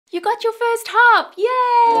You got your first harp! Yay!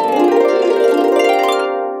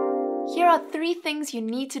 Here are 3 things you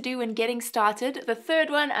need to do when getting started. The third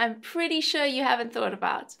one I'm pretty sure you haven't thought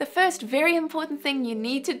about. The first very important thing you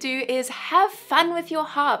need to do is have fun with your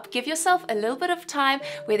harp. Give yourself a little bit of time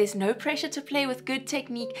where there's no pressure to play with good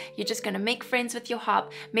technique. You're just going to make friends with your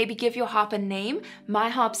harp. Maybe give your harp a name. My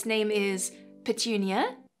harp's name is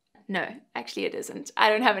Petunia. No, actually it isn't. I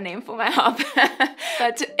don't have a name for my harp.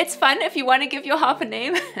 But it's fun if you want to give your harp a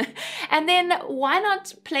name. And then why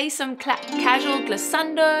not play some casual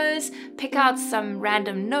glissandos, pick out some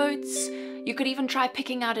random notes. You could even try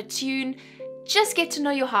picking out a tune. Just get to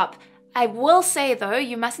know your harp. I will say though,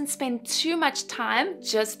 you mustn't spend too much time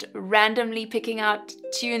just randomly picking out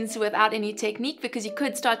tunes without any technique, because you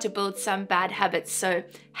could start to build some bad habits. So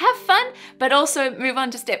have fun, but also move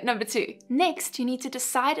on to step number 2. Next, you need to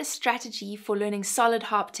decide a strategy for learning solid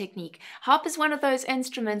harp technique. Harp is one of those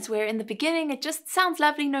instruments where in the beginning it just sounds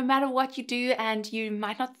lovely no matter what you do, and you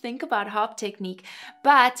might not think about harp technique,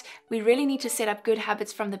 but we really need to set up good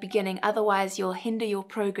habits from the beginning. Otherwise you'll hinder your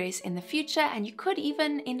progress in the future and you could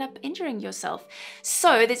even end up injuring yourself.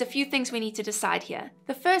 So there's a few things we need to decide here.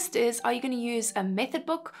 The first is, are you going to use a method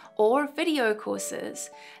book or video courses?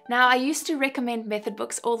 Now, I used to recommend method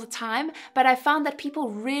books all the time, but I found that people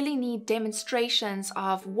really need demonstrations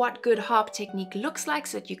of what good harp technique looks like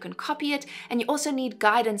so that you can copy it, and you also need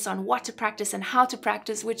guidance on what to practice and how to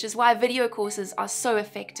practice, which is why video courses are so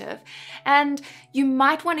effective. And you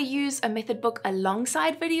might want to use a method book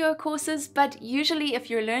alongside video courses, but usually if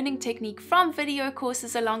you're learning technique from video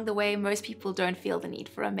courses along the way, most people don't feel the need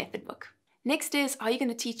for a method book. Next is, are you going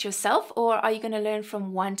to teach yourself or are you going to learn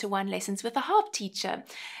from one-to-one lessons with a harp teacher?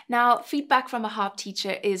 Now, feedback from a harp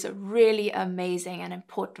teacher is really amazing and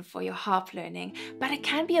important for your harp learning, but it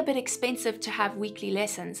can be a bit expensive to have weekly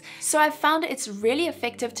lessons. So I've found it's really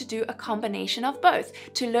effective to do a combination of both,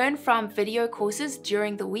 to learn from video courses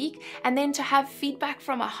during the week and then to have feedback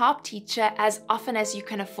from a harp teacher as often as you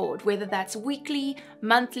can afford, whether that's weekly,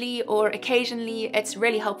 monthly, or occasionally. It's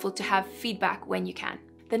really helpful to have feedback when you can.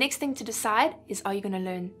 The next thing to decide is, are you going to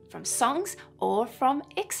learn from songs or from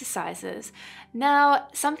exercises? Now,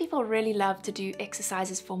 some people really love to do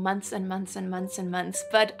exercises for months and months and months and months,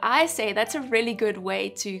 but I say that's a really good way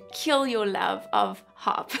to kill your love of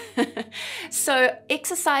harp. So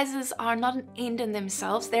exercises are not an end in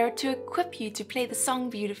themselves, they're to equip you to play the song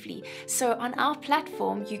beautifully. So on our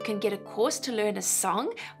platform, you can get a course to learn a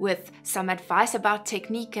song with some advice about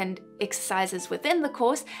technique and exercises within the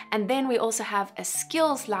course, and then we also have a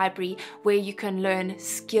skills library where you can learn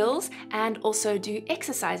skills and also do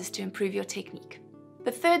exercises to improve your technique.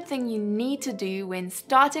 The third thing you need to do when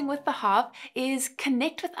starting with the harp is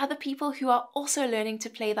connect with other people who are also learning to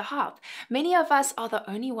play the harp. Many of us are the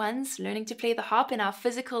only ones learning to play the harp in our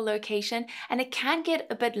physical location, and it can get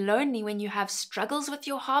a bit lonely when you have struggles with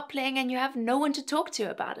your harp playing and you have no one to talk to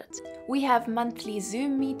about it. We have monthly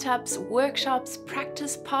Zoom meetups, workshops,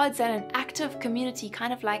 practice pods, and an active community,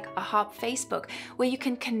 kind of like a harp Facebook, where you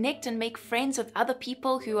can connect and make friends with other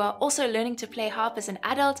people who are also learning to play harp as an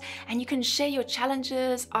adult, and you can share your challenges,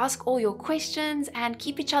 ask all your questions, and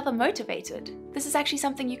keep each other motivated. This is actually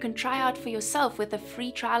something you can try out for yourself with a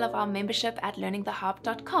free trial of our membership at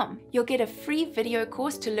learningtheharp.com. You'll get a free video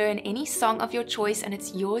course to learn any song of your choice and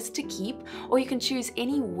it's yours to keep, or you can choose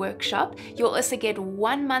any workshop. You'll also get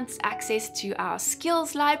 1 month's access to our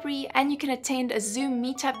skills library, and you can attend a Zoom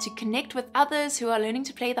meetup to connect with others who are learning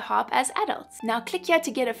to play the harp as adults. Now click here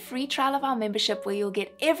to get a free trial of our membership where you'll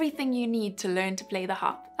get everything you need to learn to play the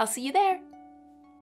harp. I'll see you there.